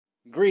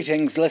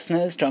Greetings,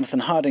 listeners.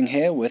 Jonathan Harding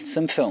here with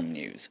some film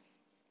news.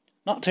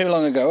 Not too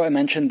long ago, I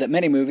mentioned that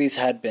many movies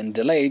had been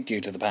delayed due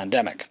to the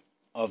pandemic.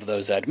 Of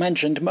those I'd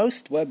mentioned,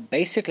 most were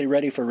basically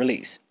ready for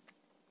release.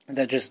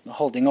 They're just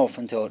holding off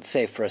until it's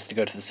safe for us to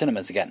go to the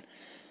cinemas again.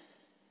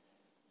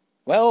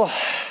 Well,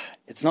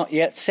 it's not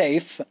yet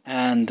safe,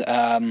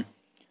 and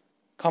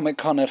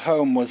Comic-Con at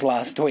home was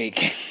last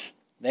week.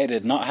 They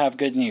did not have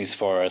good news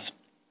for us.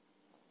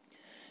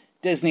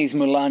 Disney's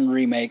Mulan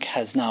remake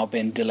has now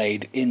been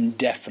delayed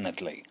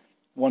indefinitely.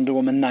 Wonder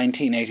Woman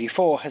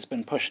 1984 has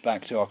been pushed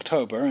back to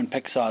October, and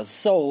Pixar's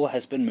Soul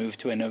has been moved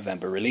to a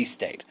November release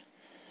date.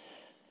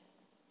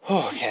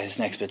 Okay, this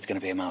next bit's going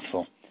to be a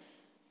mouthful.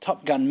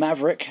 Top Gun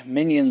Maverick,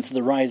 Minions: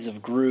 The Rise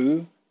of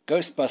Gru,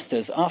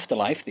 Ghostbusters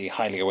Afterlife, the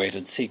highly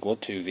awaited sequel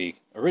to the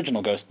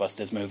original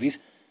Ghostbusters movies,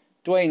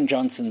 Dwayne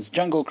Johnson's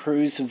Jungle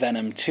Cruise,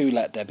 Venom 2: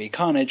 Let There Be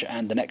Carnage,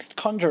 and the next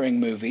Conjuring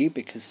movie,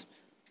 because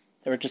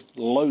there are just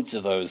loads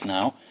of those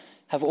now,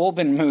 have all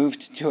been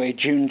moved to a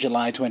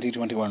June-July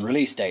 2021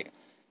 release date.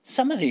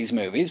 Some of these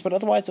movies would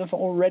otherwise have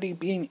already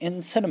been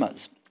in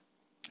cinemas,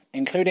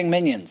 including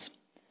Minions.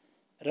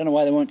 I don't know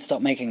why they won't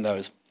stop making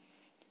those.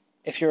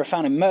 If you're a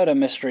fan of murder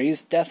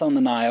mysteries, Death on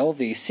the Nile,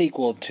 the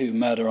sequel to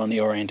Murder on the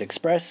Orient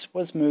Express,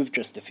 was moved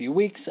just a few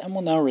weeks and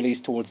will now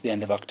release towards the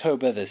end of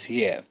October this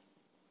year.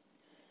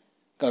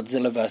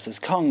 Godzilla vs.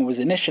 Kong was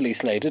initially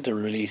slated to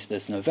release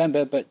this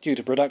November, but due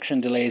to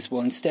production delays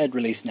will instead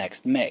release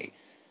next May.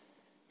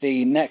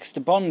 The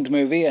next Bond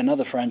movie,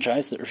 another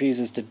franchise that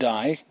refuses to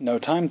die, No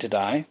Time to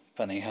Die,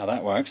 funny how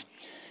that works,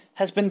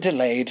 has been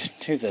delayed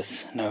to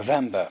this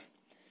November.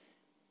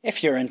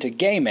 If you're into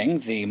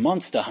gaming, the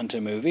Monster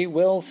Hunter movie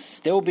will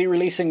still be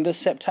releasing this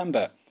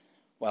September,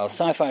 while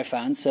sci-fi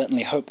fans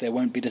certainly hope they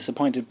won't be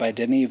disappointed by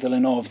Denis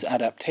Villeneuve's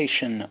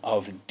adaptation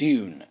of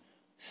Dune.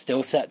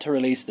 Still set to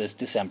release this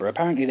December.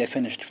 Apparently they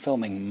finished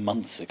filming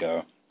months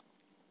ago.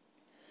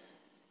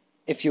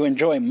 If you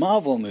enjoy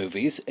Marvel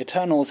movies,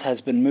 Eternals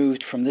has been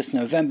moved from this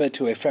November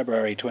to a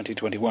February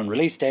 2021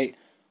 release date,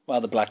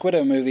 while the Black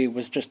Widow movie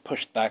was just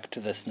pushed back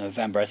to this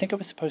November. I think it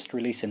was supposed to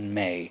release in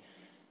May.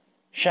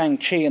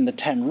 Shang-Chi and the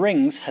Ten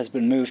Rings has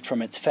been moved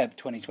from its Feb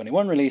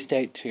 2021 release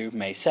date to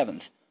May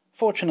 7th.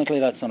 Fortunately,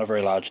 that's not a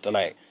very large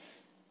delay.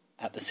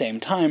 At the same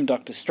time,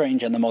 Doctor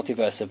Strange and the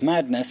Multiverse of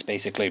Madness,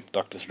 basically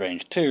Doctor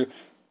Strange 2,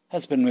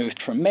 has been moved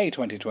from May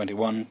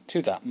 2021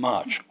 to that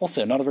March.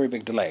 Also, not a very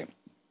big delay.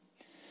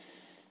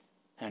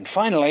 And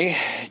finally,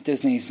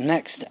 Disney's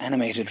next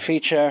animated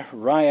feature,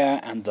 Raya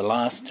and the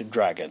Last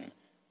Dragon.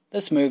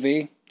 This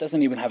movie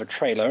doesn't even have a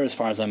trailer, as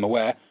far as I'm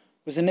aware,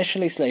 was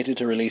initially slated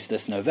to release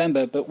this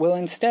November, but will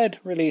instead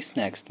release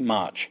next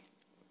March.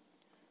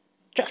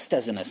 Just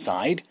as an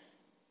aside,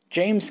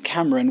 James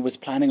Cameron was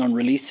planning on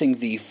releasing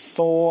the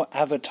 4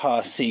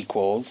 Avatar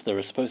sequels, there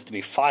are supposed to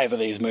be 5 of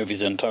these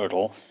movies in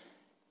total,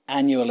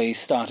 annually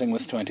starting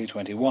with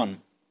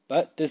 2021.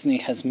 But Disney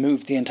has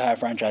moved the entire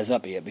franchise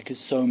up a year because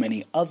so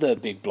many other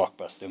big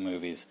blockbuster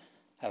movies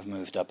have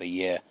moved up a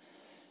year.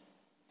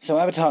 So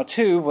Avatar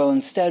 2 will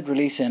instead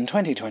release in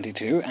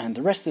 2022, and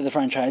the rest of the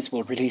franchise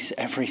will release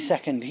every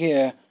second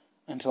year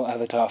until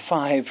Avatar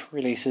 5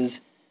 releases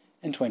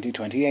in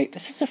 2028.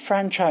 This is a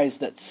franchise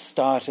that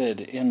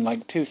started in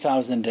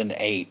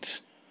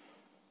 2008.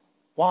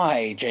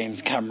 Why,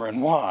 James Cameron,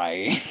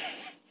 why?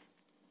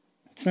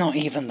 It's not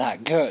even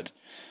that good.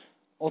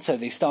 Also,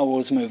 the Star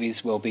Wars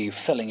movies will be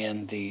filling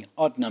in the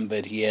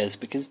odd-numbered years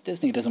because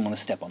Disney doesn't want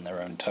to step on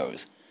their own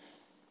toes.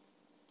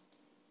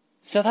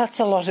 So that's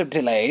a lot of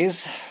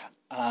delays.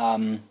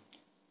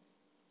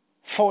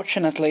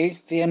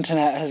 Fortunately, the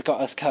internet has got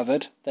us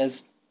covered.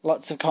 There's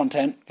lots of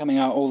content coming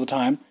out all the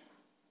time.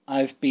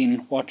 I've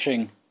been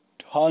watching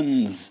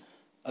tons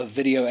of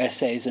video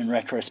essays and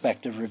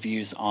retrospective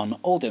reviews on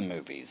older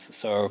movies.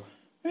 So,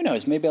 who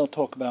knows, maybe I'll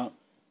talk about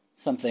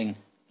something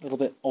a little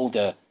bit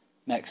older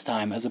next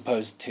time, as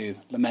opposed to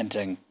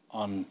lamenting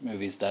on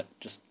movies that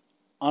just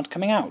aren't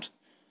coming out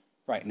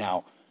right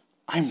now.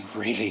 I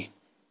really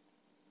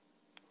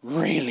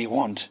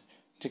want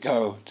to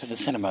go to the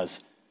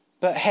cinemas.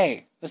 But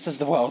hey, this is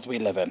the world we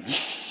live in.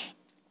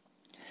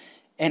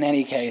 In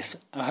any case,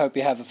 I hope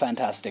you have a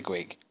fantastic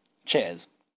week. Cheers.